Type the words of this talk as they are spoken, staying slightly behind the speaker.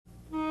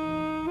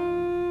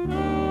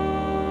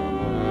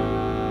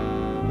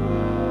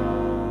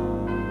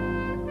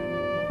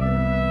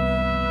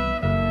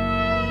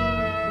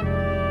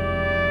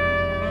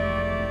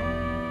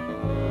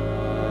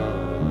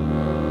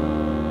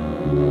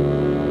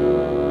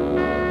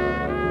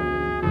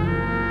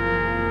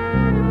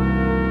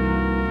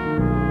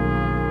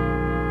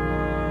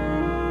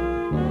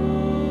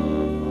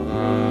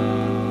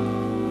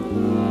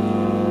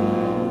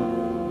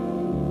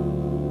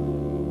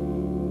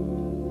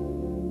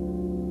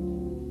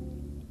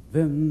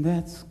them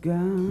that's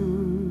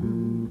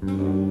gone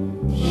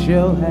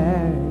shall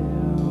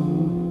have,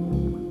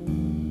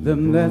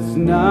 them that's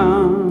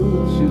not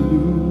shall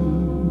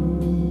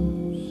lose.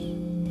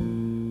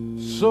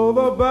 So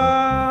the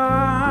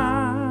Bible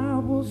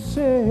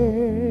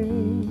says,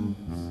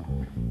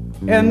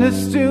 and it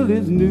still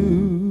is news.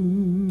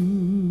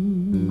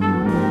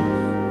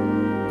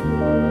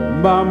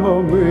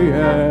 Mama may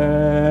have,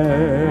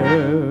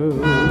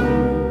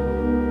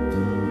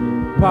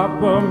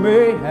 Papa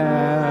may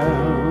have,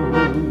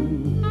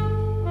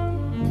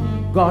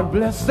 God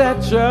bless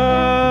that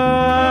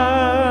child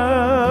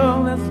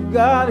that's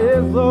got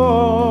his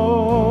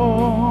own,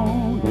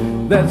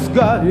 that's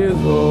got his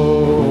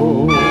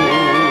own.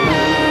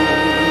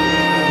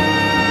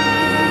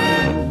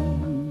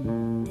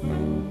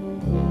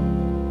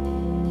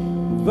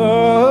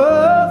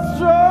 The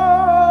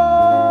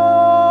strong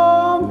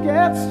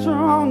get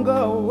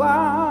stronger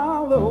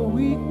while the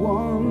weak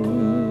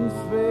ones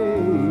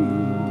fade.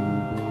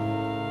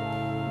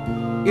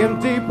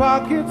 Empty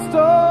pockets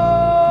don't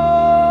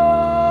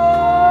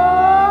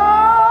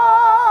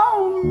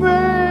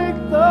make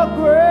the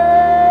great.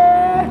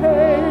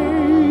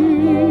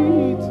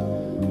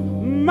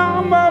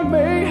 Mama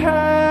may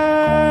have,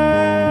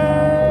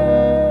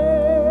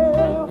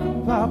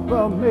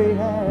 Papa may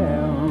have,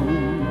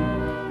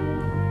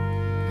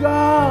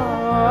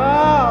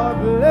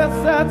 God bless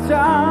that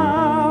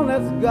child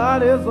that's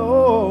got his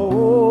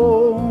own,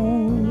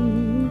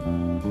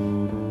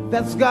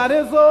 that's got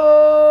his own.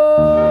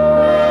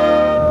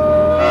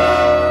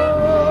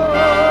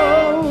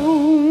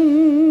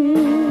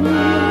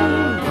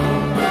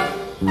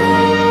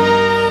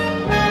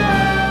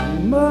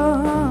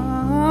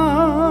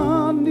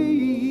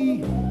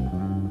 Money,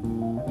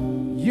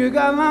 you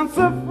got lots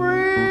of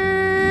friends,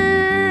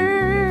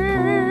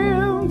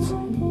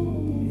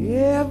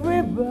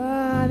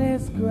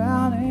 everybody's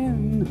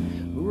crowding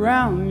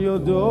round your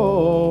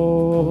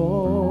door.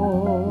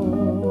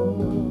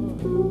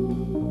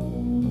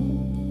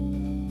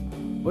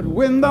 But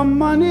when the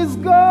money's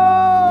gone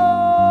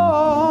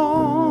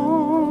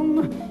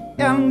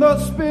and the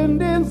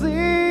spending's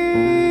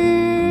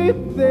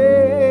in,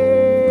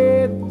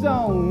 they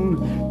don't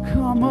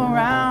come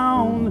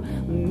around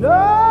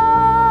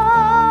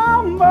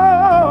no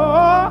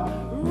more.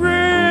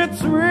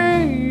 Rich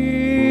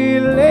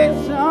relations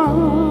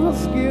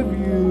give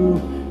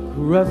you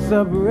crust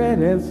of bread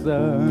and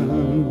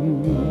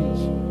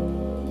such.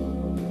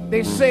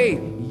 They say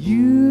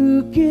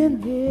you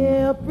can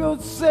help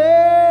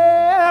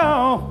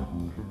yourself,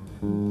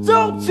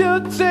 don't you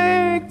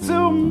take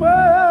too much.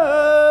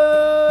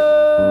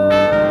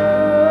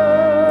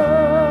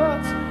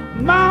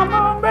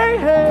 Mama may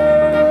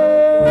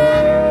have,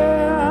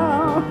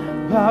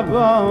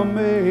 Papa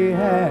may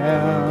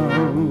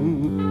have,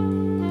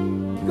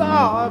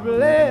 God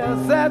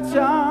bless that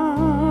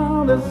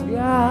child that's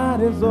got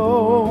his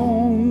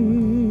own,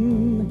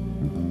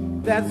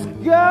 that's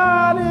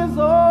got his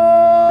own.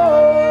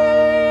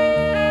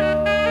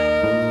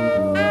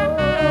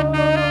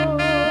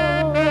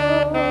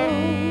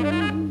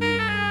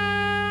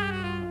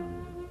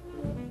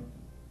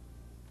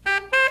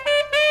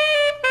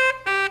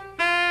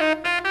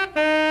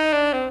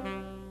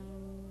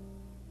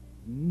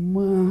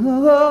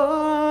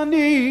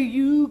 Money,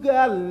 you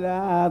got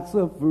lots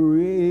of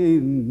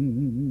friends.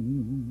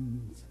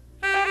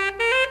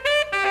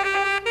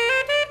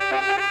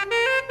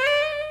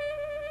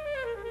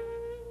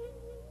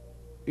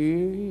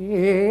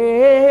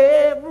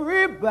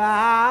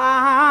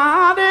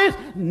 Everybody's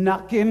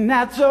knocking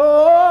at your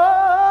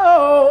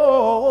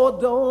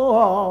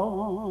door.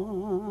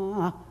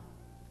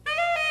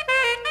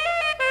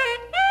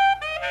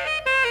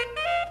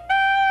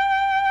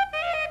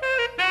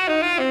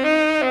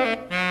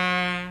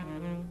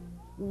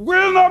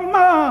 When the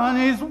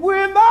money's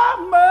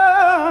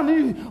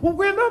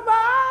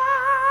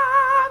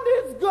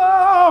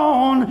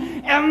gone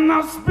and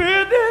the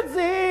spirit's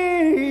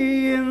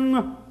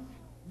in,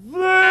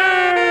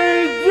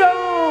 they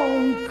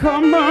don't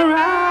come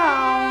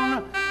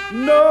around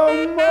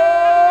no more.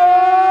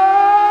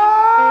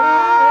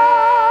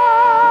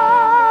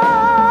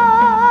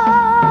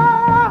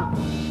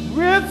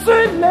 Rich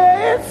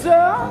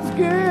relations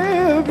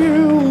give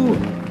you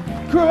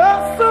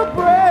crust of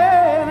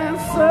bread and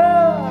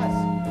such.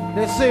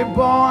 They say,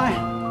 boy,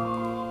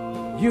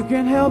 you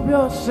can help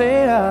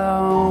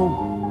yourself,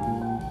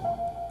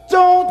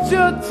 don't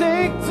you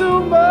take too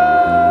much.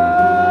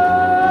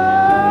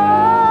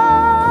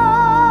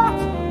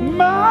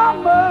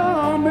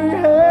 Mama may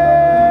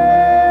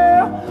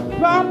have,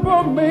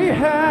 Papa may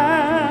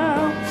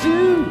have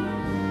too.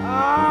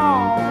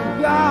 Oh,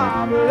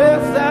 God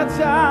bless that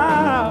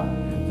child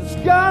that's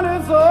got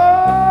his own,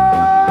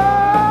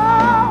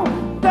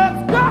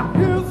 that's got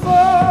his own.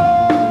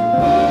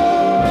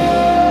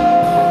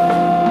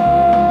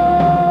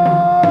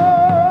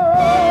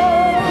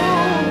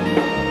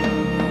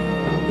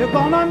 You're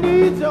gonna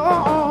need your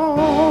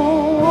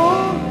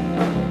own,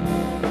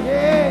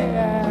 yeah.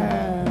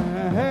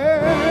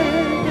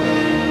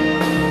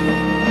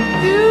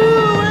 You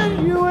and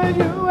you and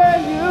you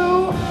and you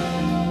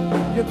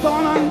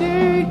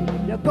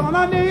you're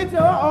gonna need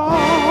your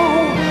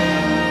own.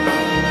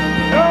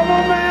 No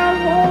more man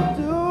won't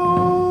do.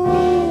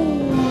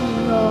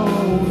 No,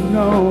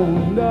 no,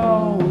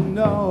 no,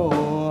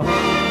 no.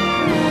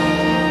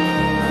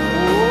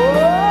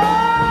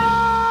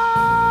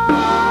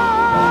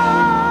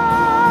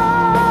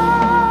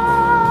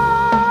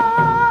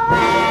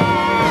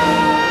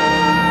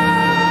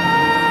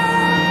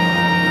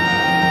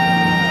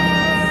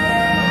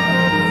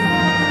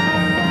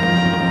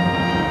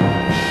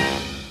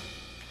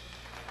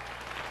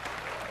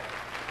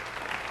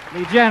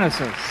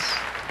 Genesis.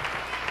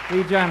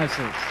 The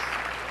Genesis.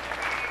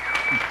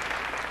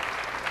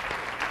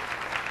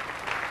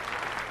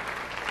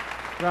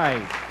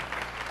 Right.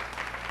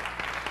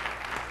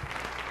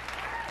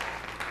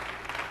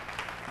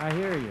 I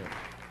hear you.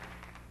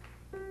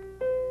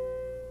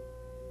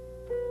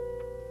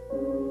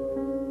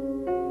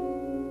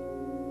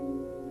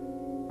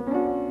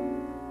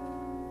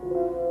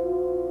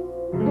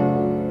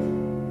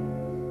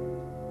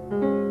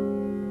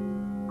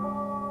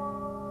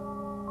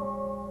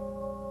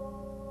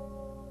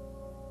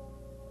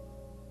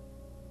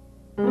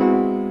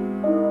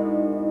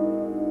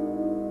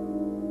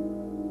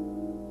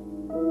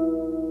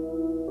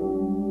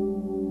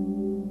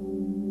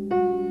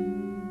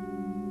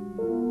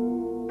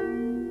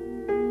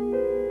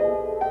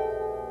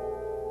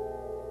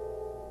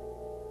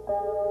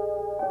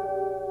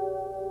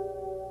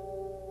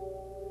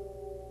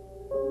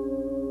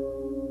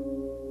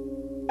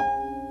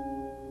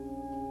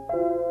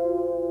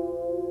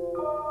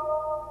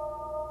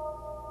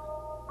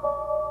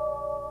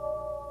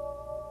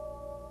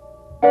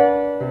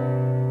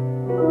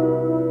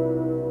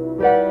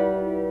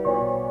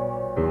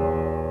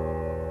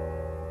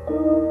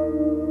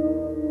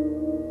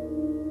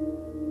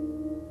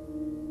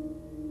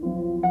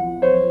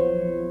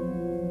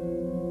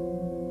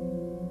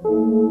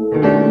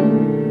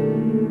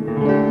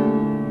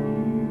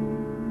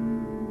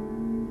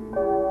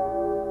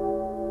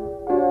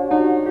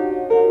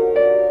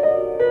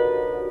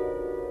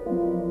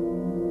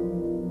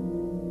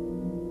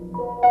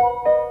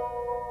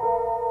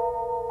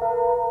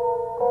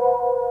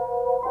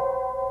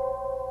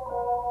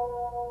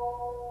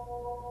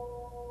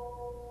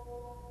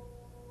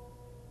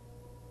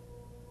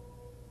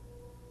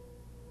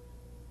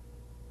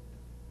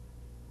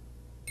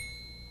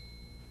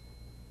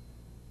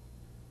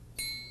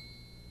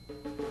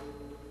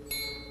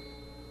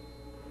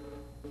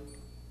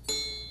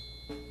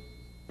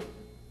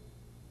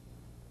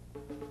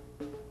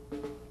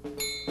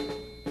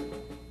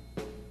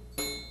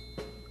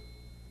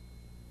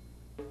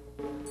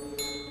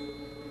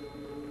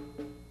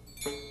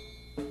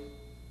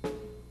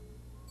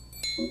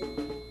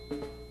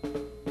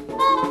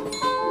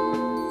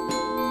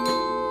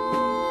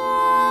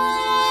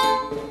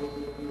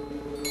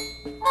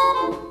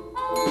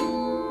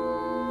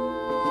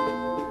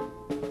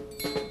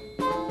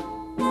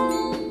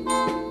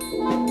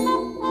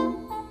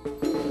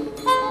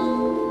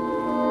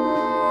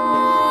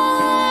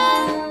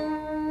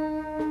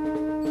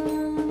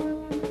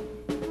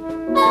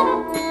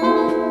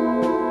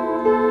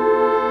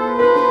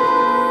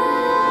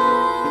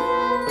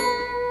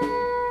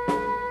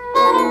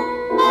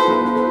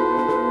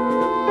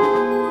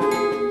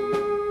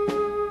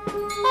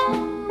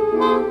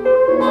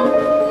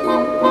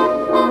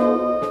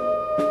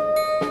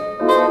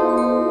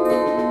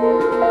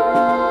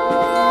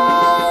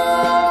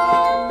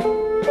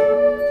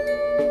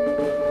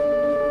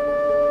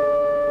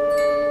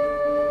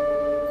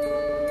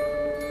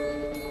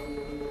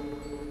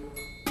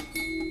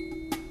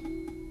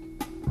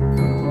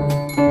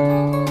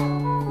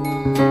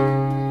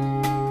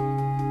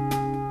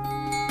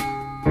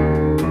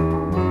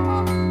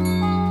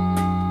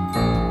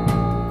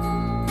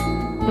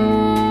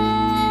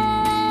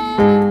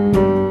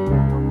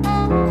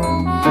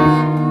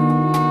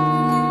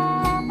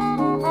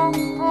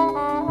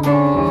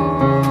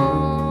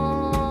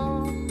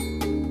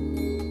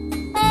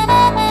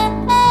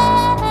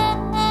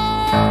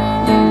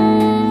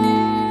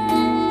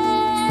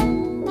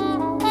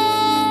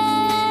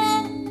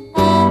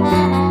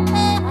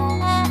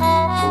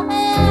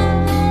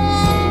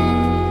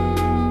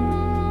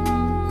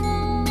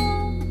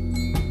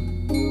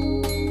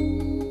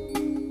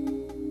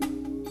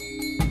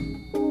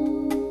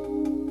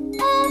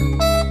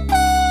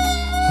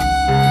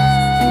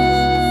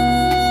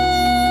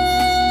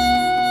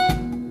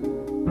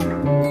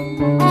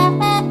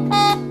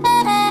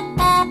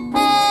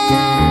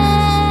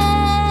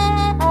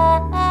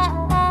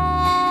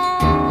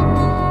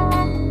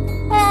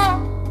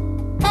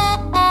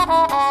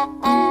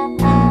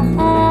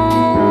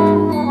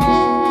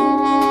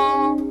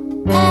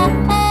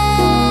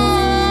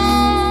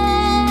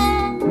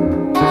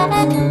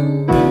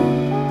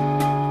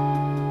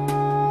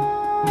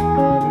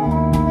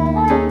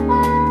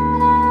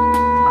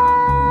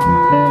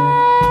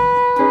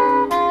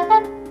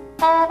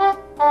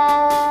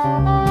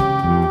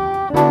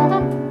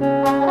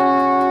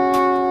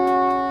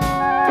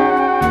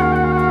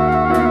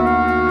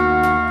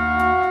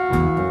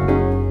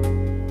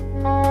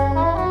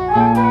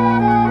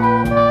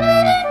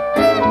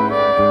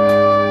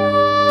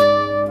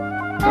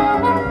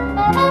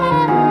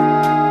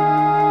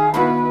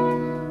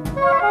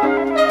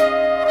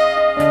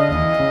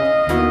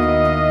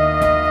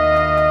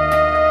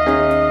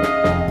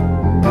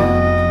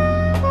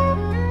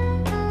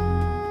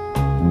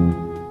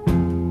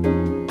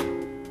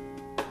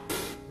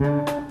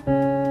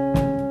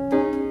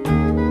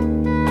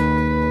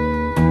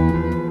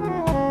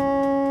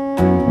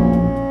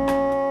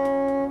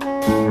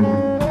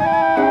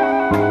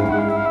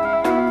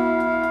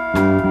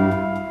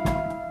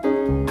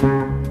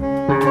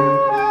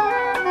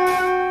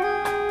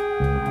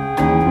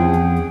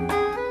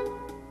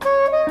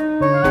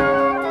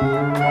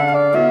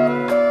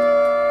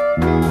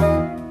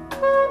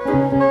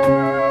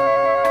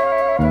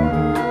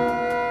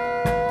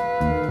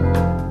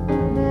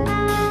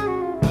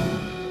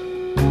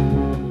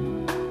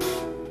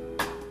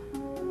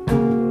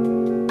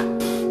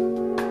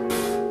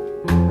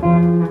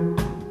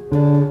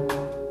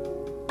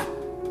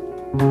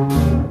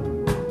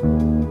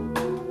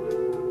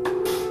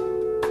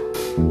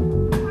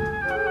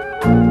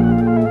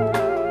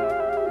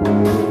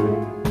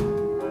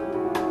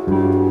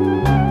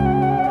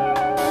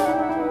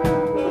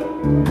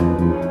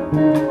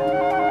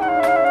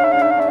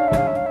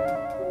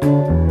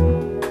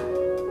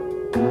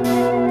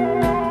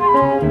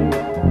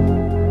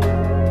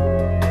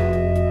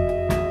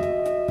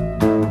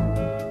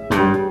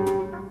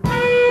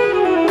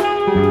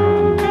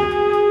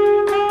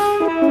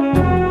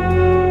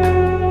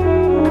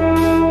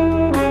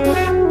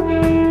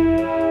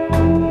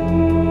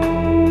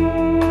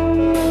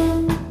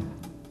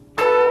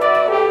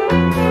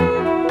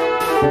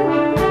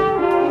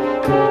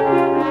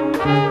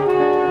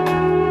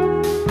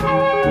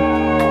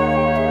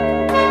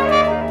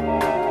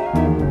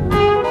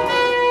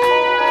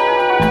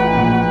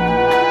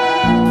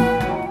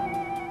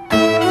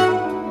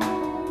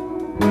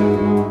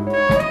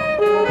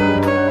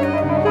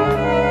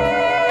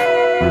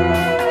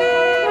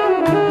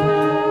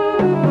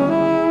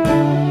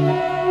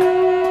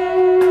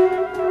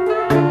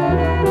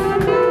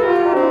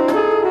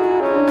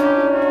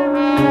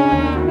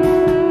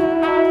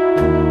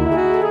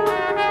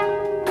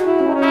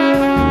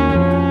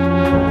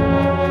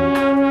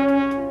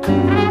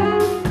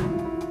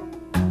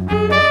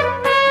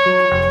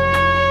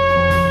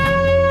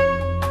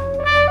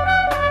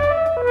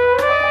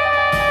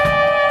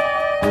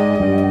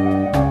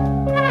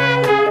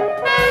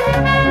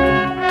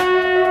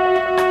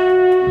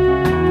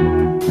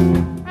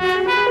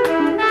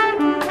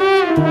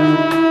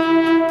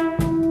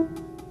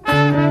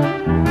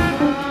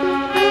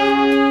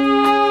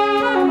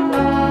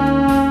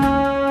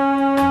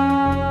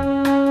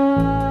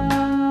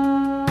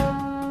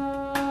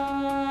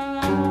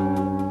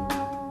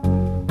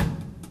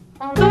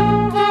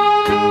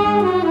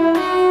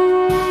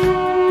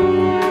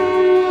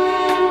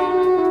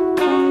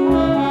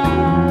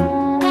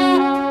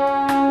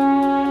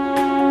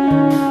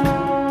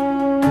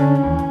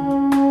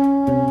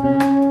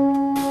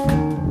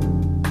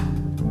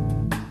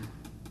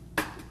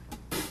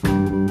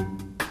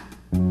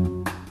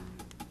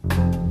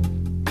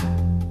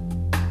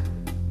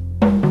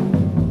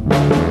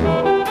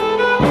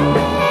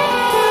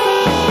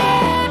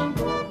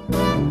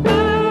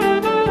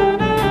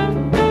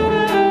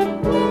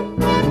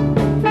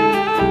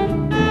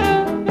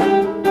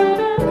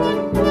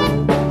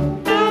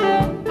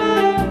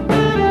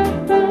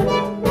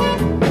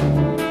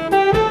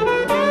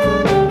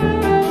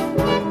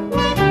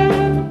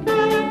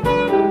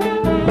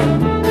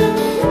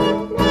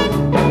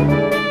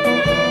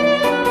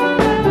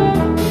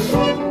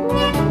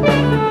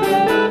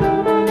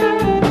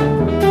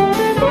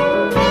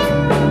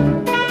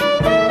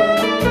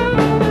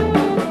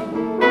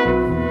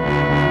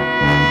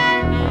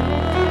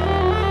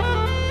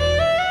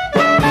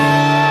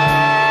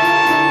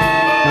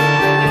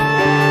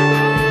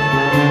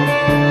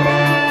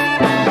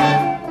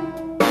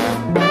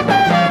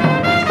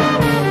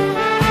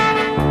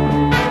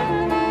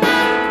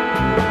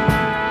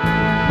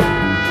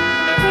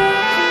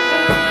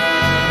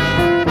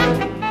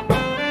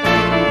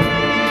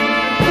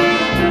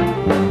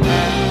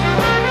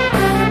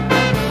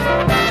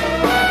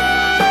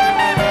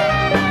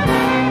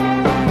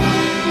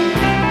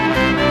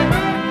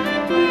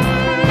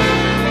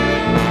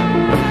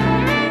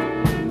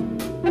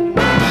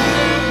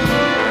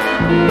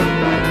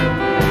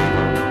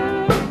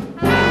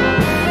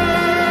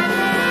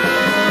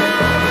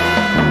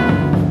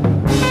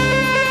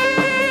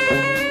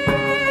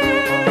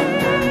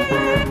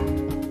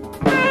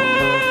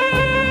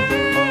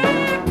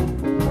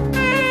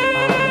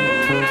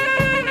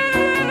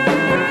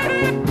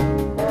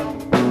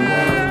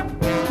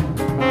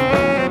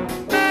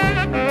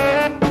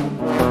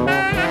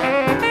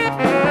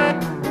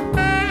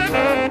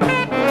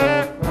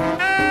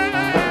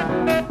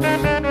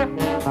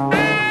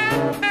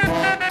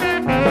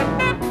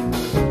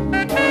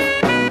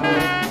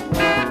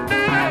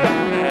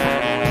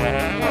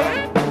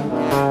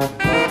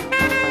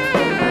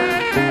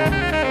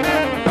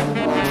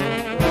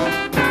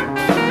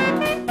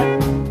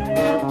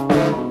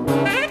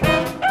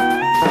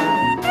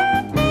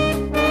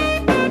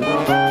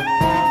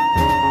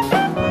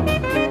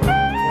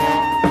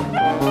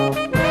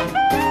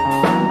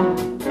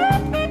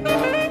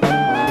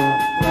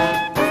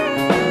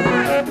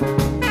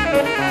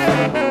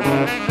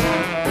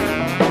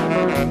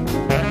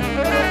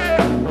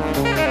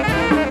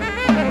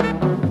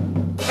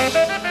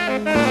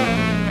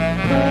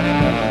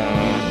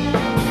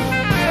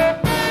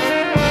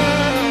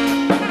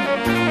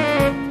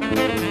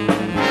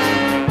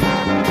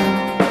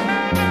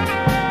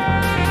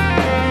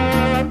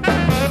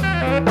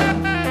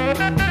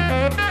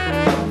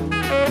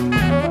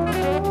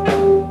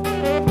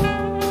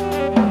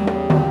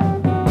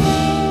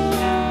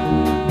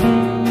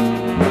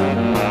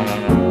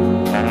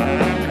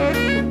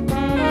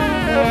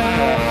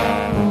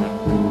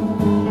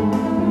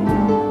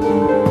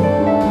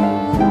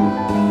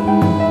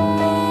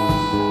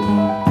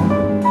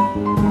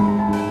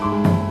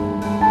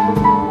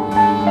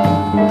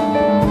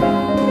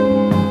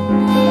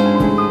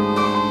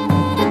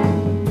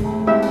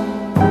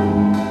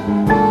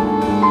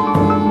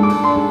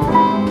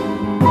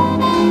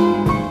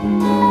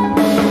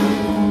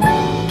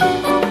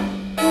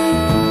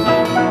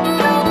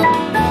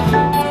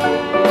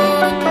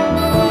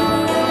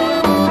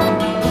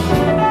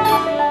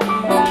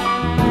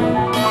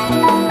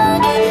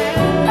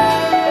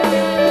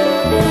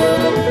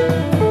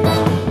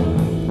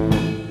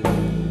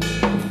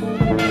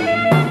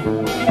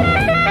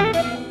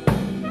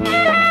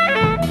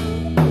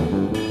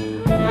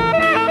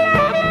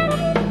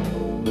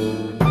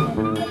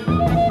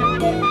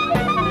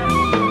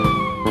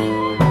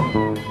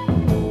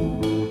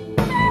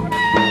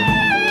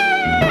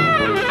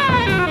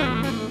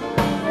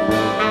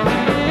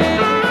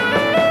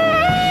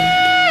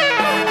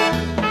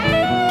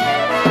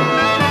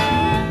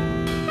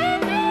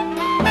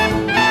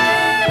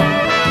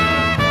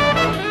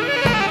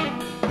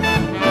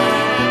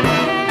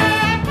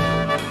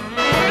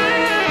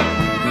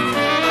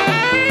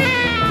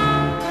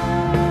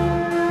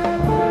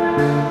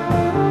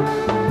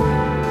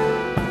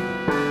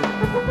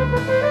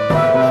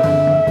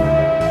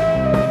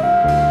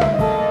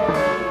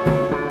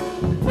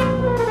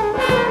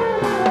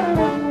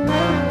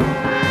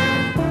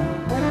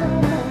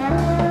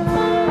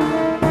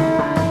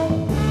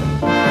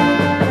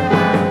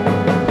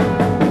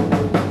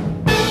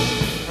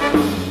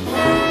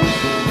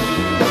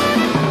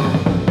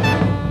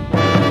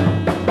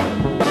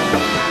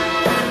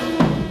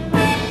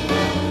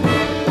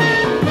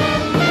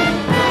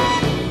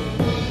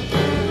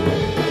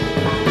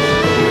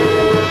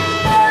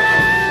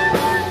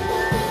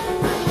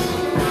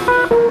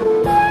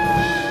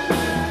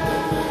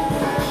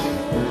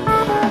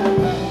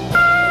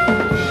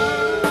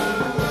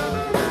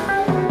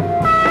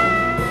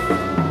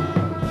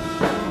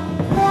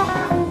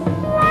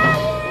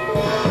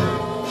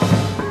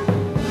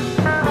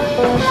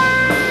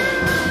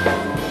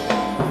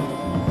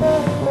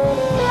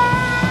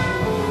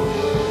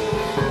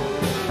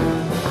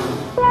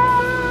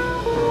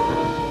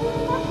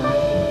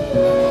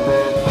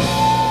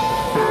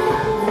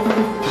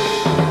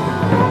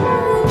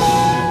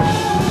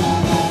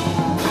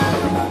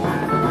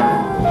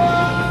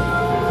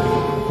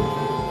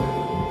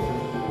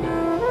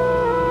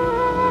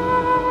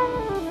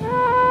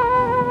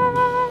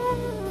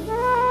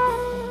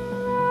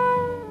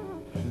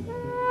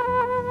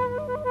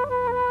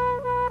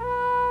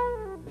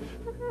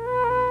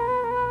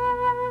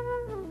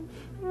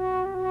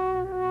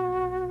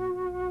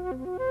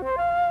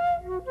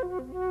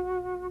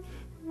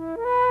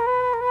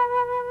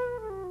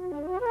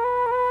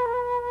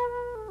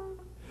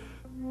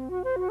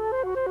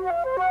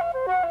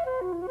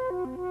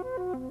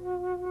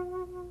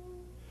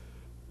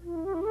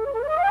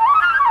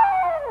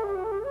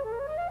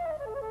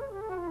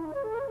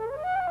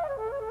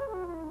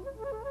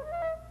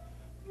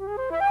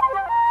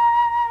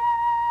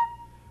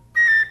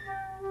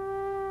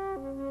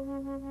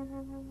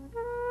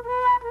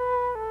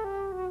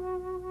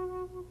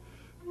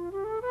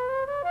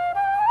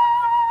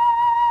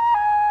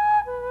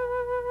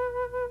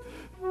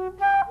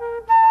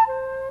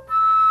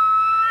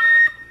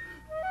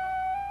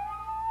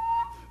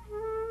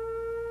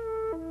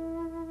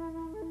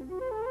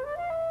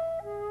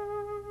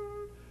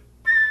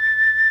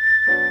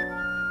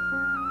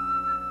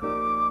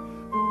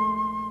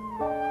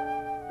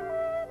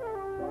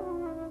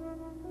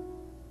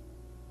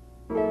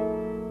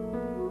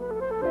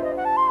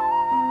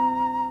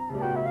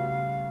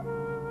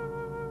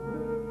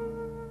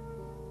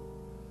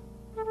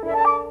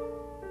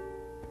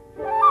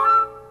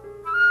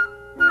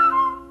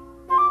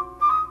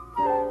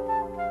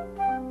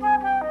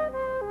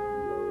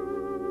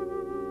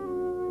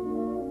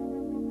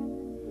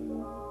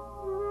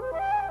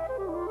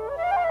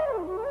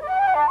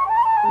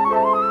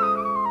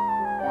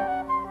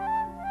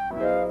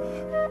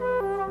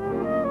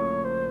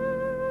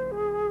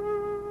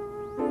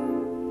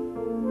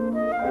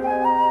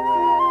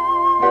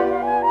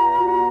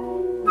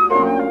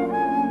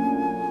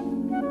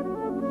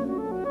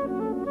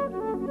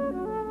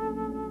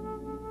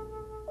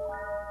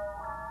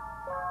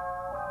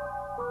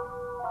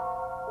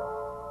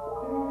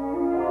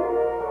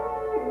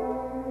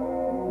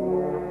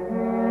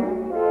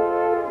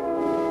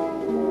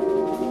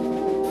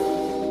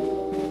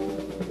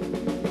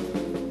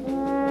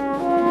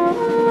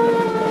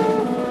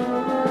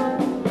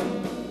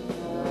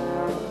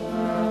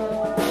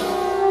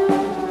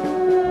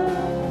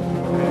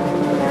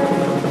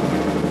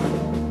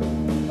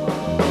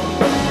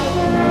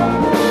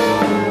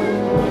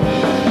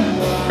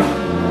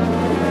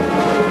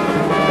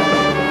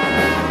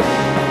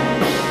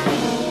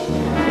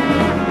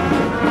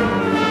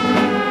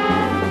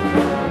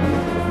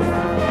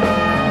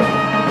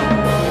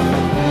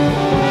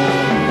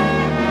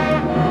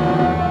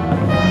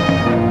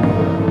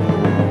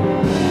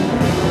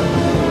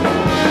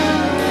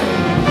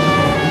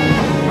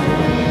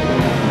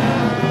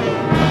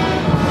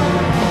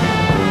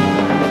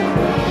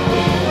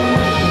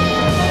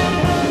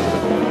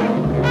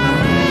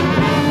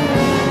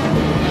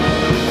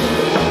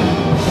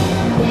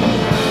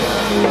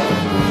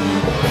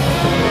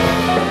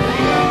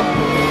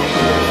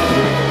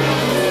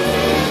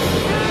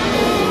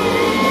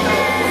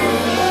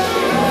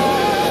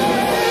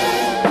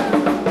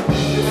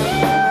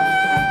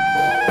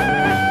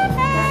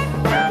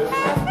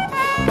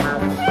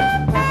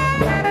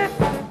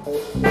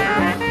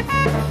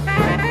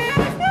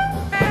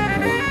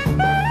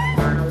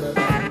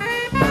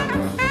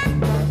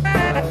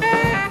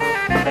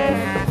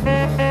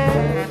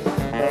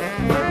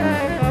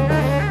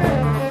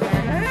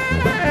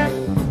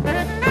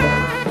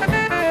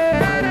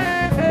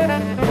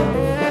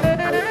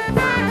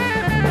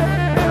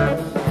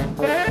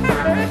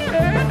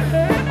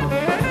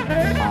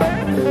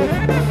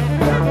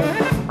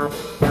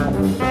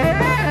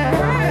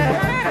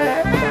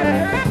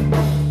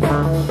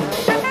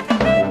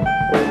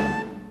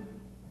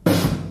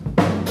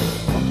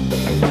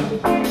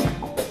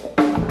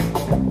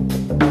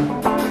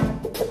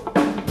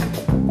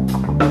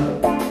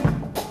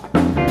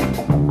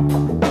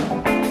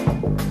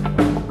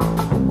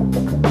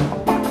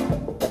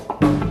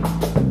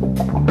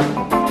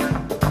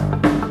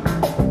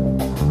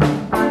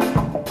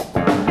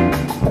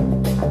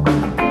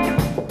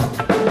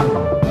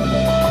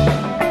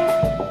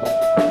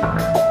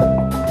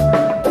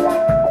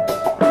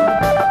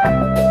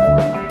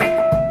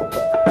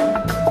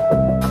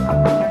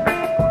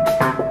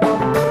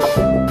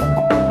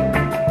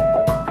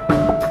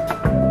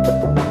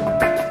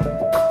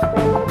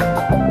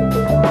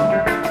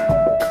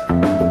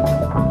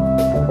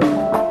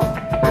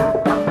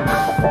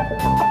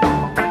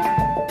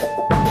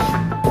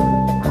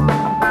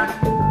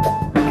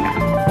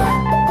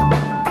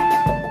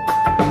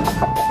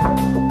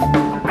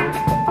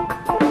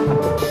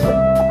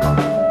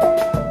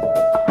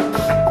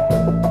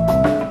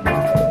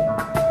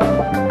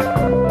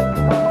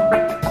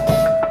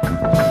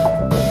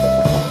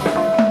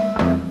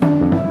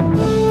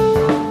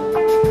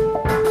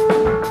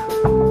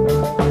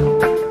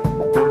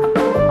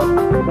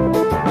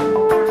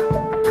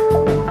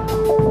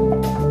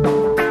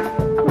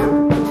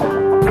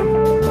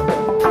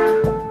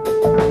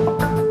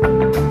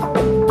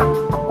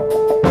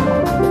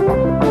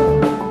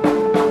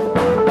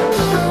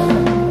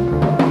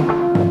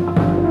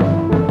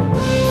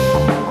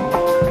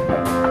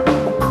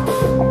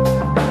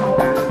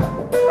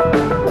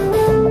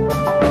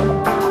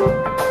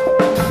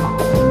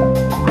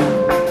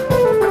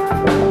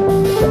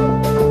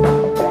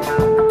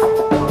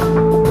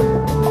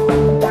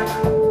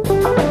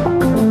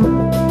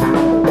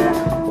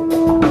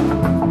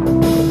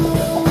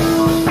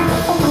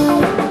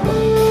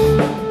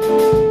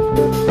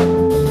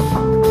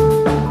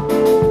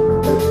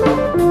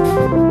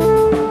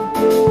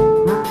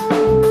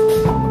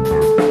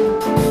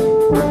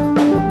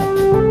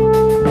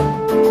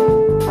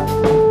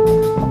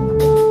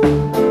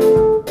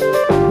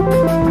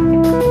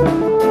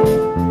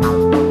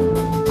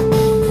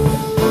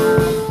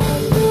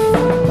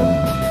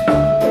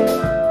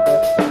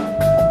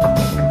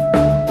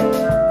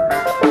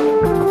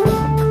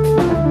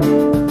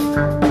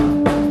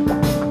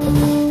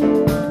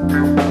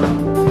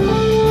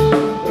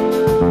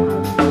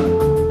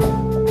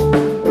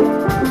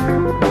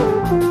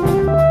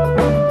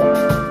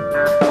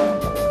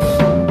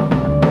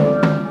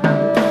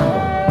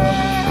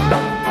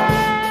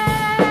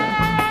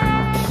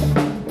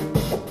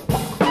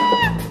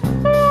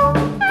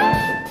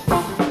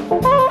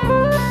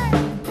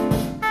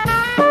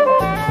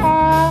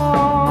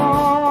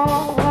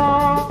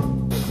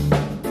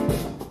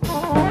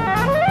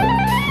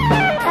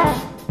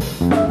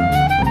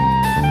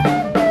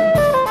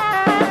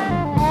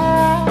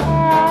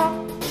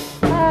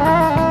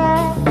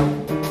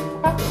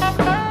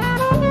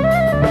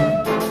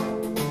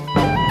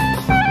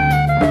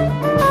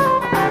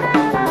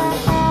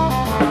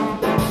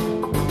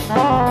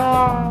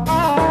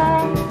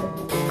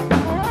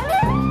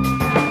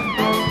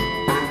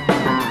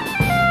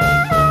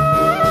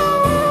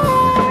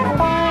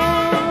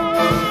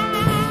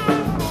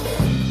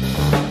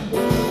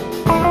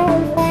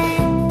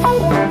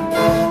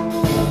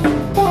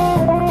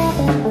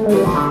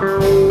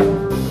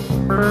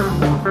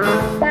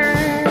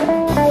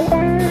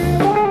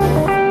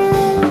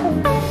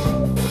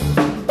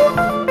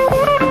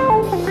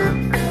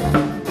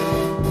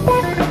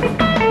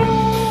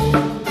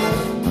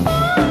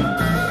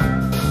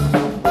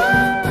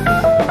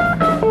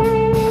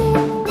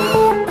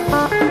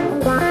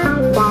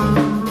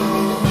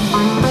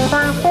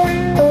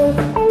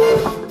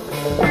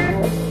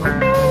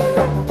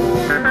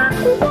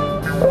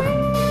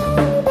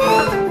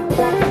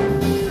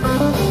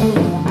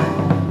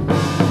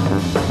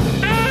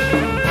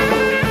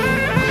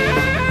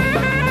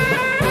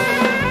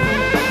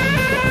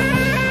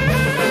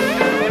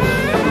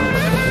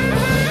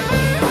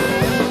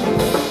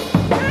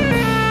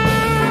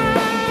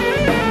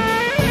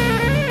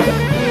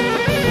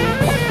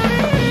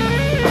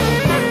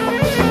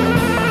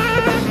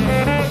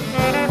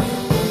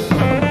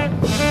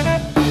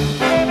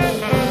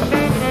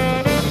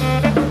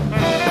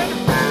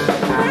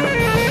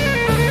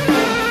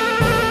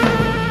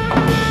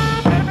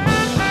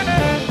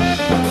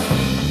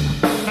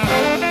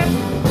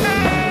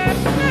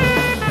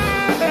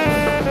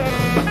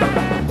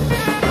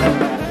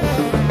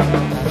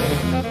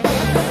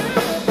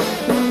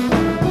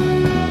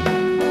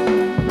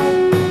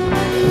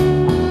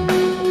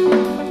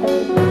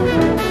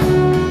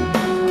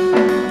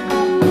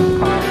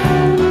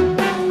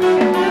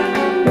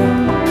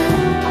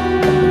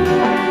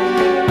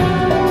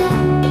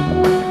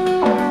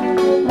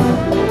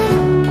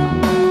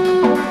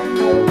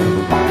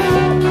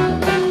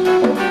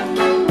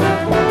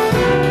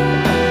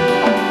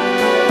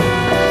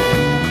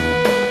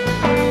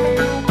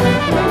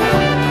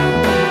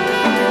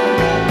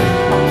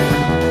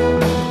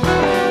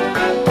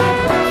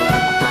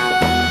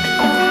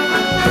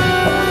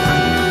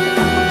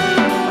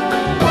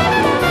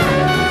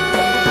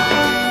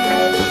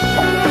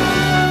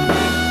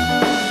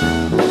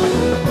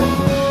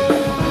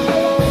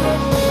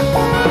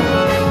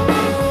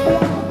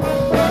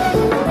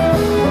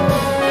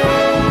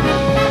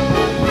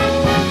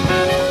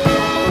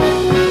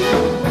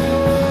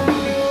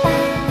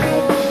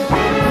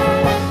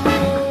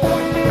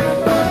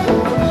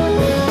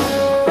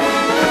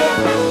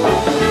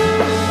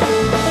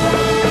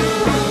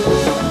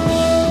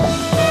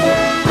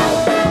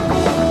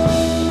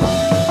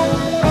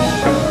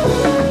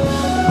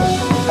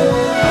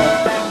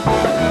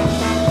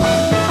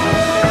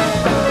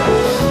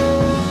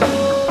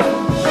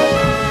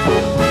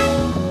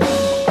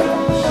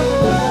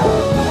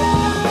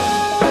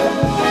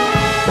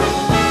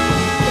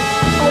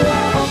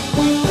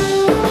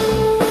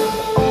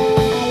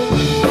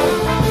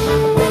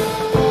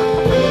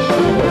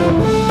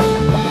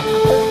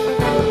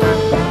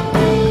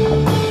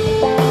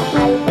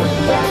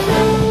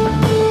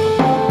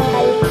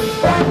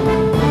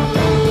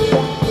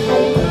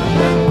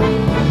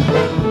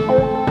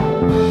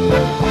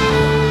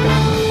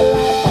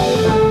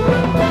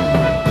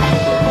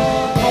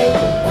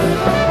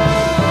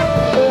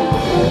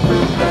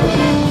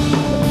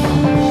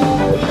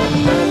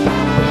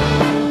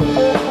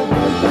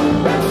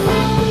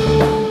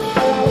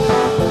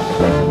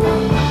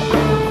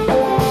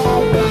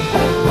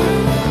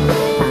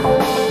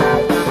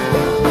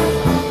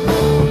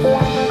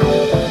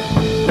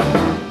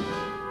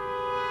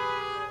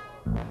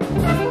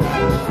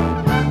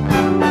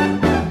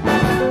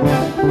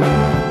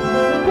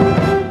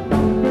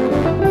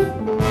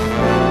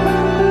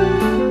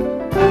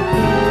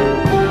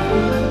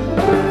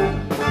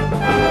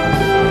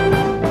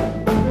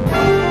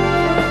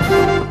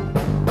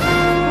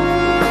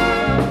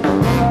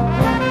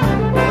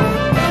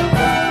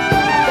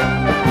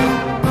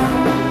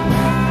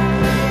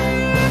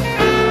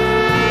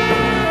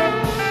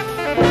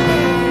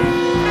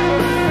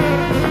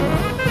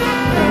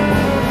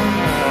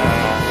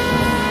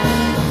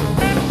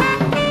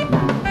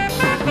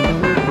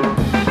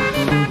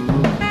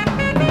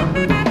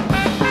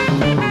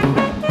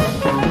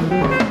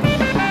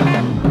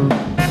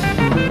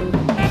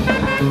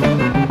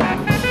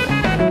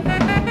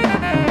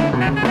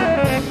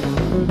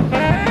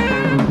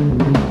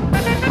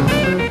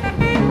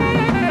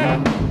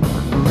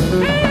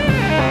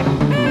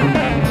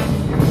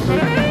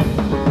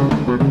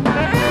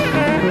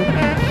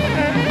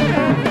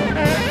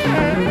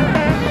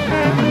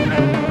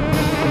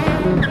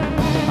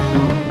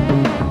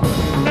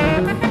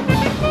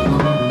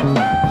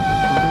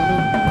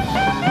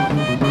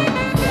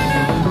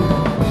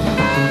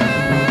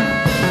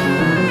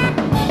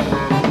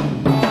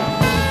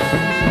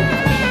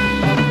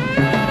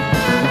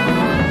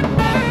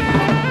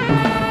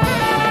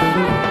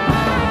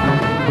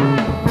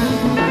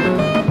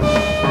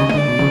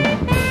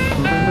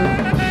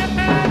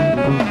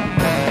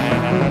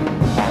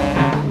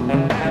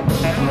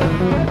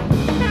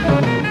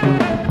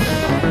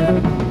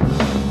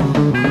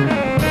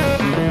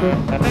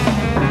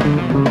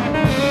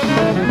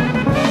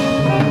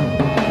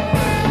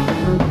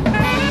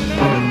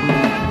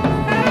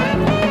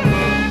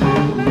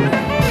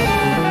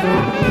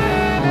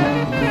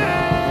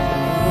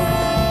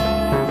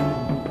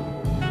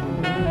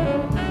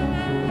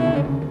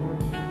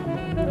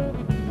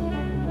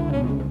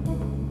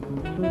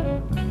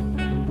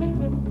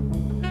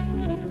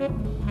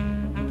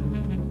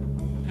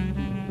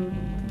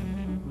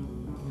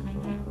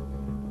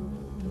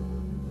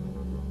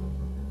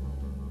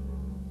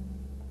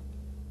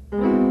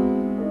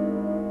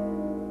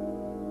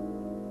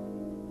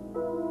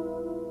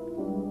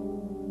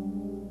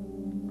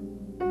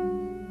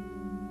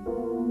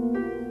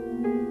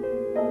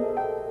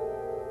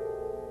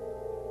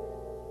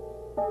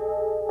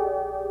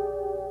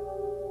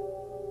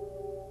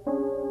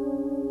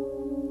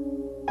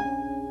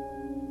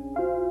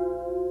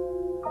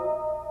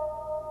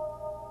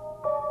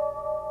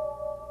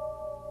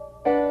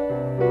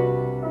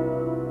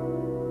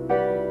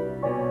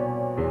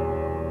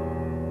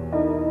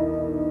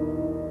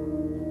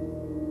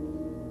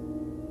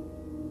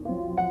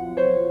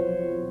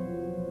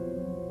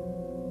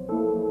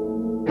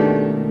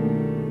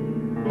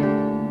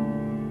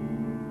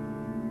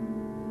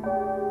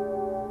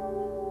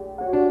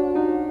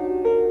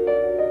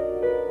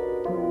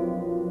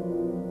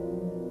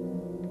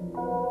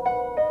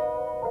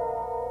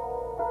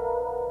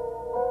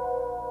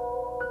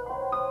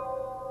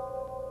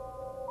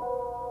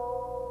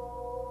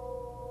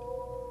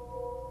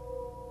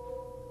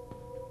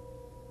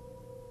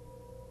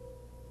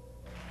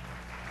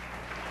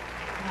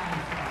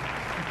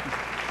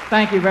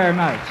 Thank you very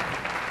much.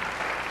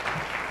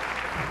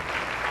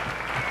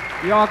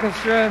 The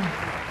orchestra,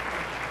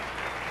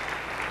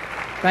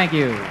 thank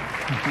you.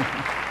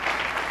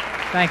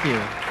 Thank you.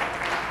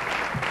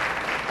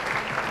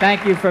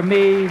 Thank you for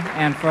me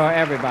and for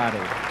everybody.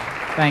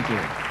 Thank you.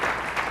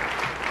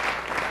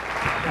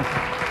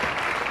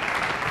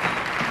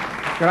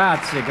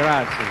 Grazie,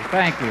 grazie.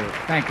 Thank you,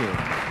 thank you.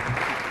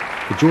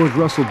 The George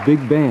Russell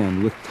Big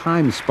Band with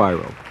Time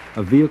Spiral,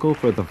 a vehicle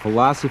for the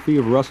philosophy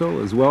of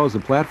Russell as well as a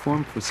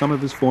platform for some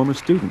of his former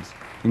students,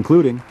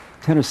 including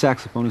tenor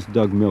saxophonist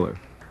Doug Miller.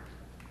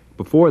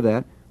 Before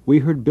that, we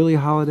heard Billie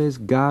Holiday's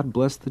God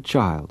Bless the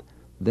Child,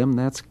 Them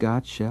That's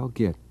God Shall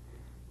Get,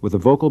 with a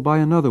vocal by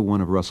another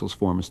one of Russell's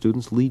former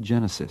students, Lee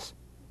Genesis.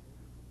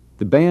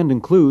 The band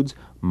includes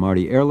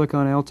Marty Ehrlich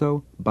on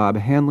alto, Bob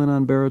Hanlon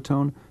on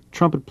baritone,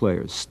 trumpet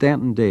players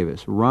Stanton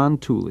Davis, Ron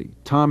Tooley,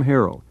 Tom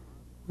Harrell,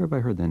 where have I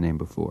heard that name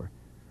before?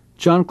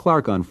 John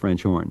Clark on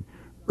French horn,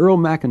 Earl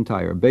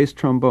McIntyre, bass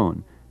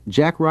trombone,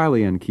 Jack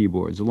Reilly on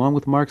keyboards, along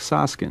with Mark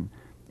Soskin,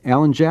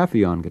 Alan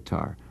Jaffey on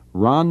guitar,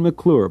 Ron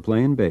McClure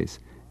playing bass,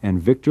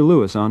 and Victor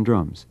Lewis on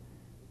drums.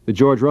 The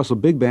George Russell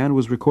Big Band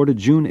was recorded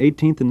June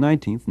 18th and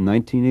 19th,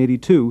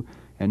 1982,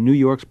 at New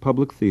York's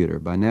Public Theater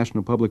by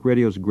National Public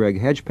Radio's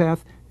Greg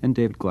Hedgepath and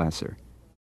David Glasser.